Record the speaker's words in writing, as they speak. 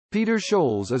Peter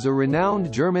Scholze is a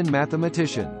renowned German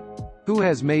mathematician who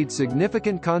has made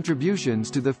significant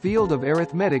contributions to the field of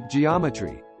arithmetic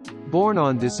geometry. Born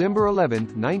on December 11,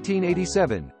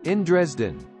 1987, in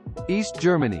Dresden, East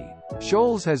Germany,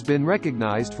 Scholze has been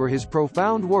recognized for his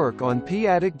profound work on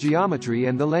p-adic geometry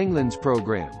and the Langlands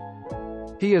program.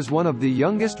 He is one of the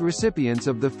youngest recipients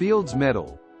of the Fields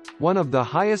Medal, one of the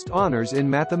highest honors in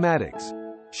mathematics.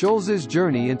 Scholze's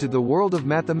journey into the world of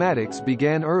mathematics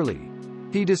began early.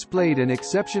 He displayed an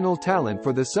exceptional talent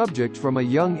for the subject from a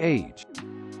young age.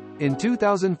 In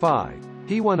 2005,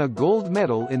 he won a gold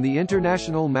medal in the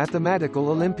International Mathematical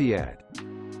Olympiad.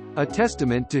 A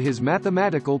testament to his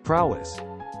mathematical prowess,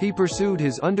 he pursued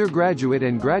his undergraduate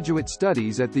and graduate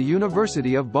studies at the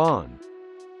University of Bonn,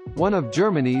 one of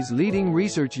Germany's leading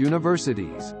research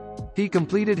universities. He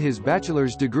completed his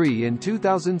bachelor's degree in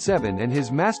 2007 and his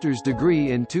master's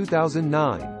degree in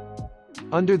 2009.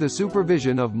 Under the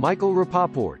supervision of Michael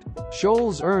Rapaport,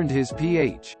 Scholze earned his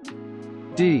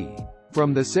Ph.D.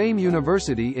 from the same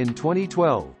university in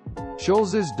 2012.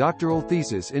 Scholze's doctoral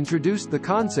thesis introduced the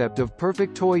concept of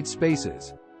perfectoid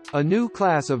spaces, a new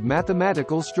class of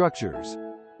mathematical structures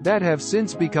that have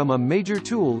since become a major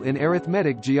tool in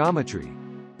arithmetic geometry.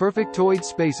 Perfectoid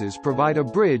spaces provide a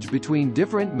bridge between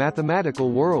different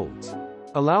mathematical worlds,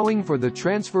 allowing for the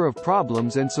transfer of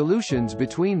problems and solutions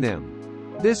between them.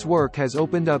 This work has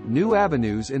opened up new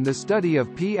avenues in the study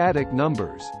of p-adic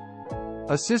numbers,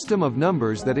 a system of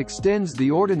numbers that extends the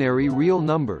ordinary real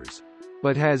numbers,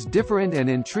 but has different and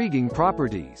intriguing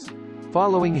properties.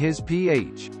 Following his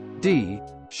Ph.D.,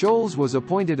 Scholze was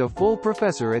appointed a full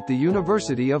professor at the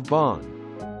University of Bonn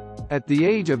at the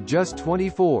age of just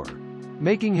 24,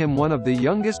 making him one of the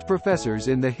youngest professors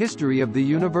in the history of the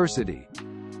university.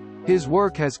 His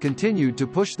work has continued to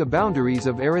push the boundaries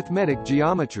of arithmetic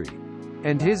geometry,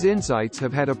 and his insights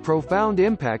have had a profound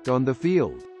impact on the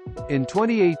field. In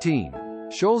 2018,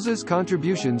 Scholze's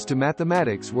contributions to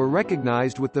mathematics were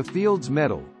recognized with the Fields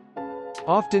Medal,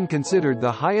 often considered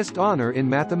the highest honor in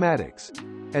mathematics.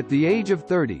 At the age of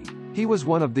 30, he was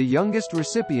one of the youngest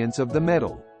recipients of the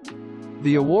medal.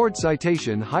 The award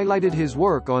citation highlighted his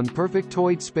work on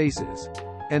perfectoid spaces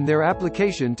and their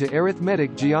application to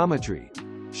arithmetic geometry.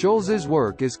 Scholze's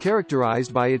work is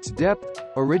characterized by its depth,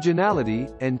 originality,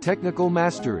 and technical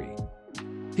mastery.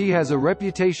 He has a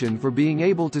reputation for being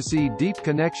able to see deep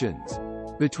connections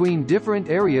between different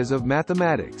areas of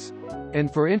mathematics,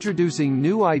 and for introducing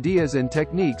new ideas and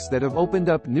techniques that have opened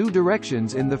up new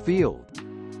directions in the field.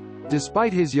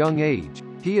 Despite his young age,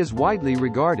 he is widely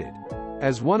regarded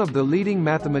as one of the leading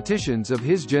mathematicians of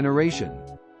his generation,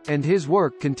 and his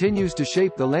work continues to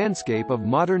shape the landscape of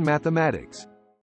modern mathematics.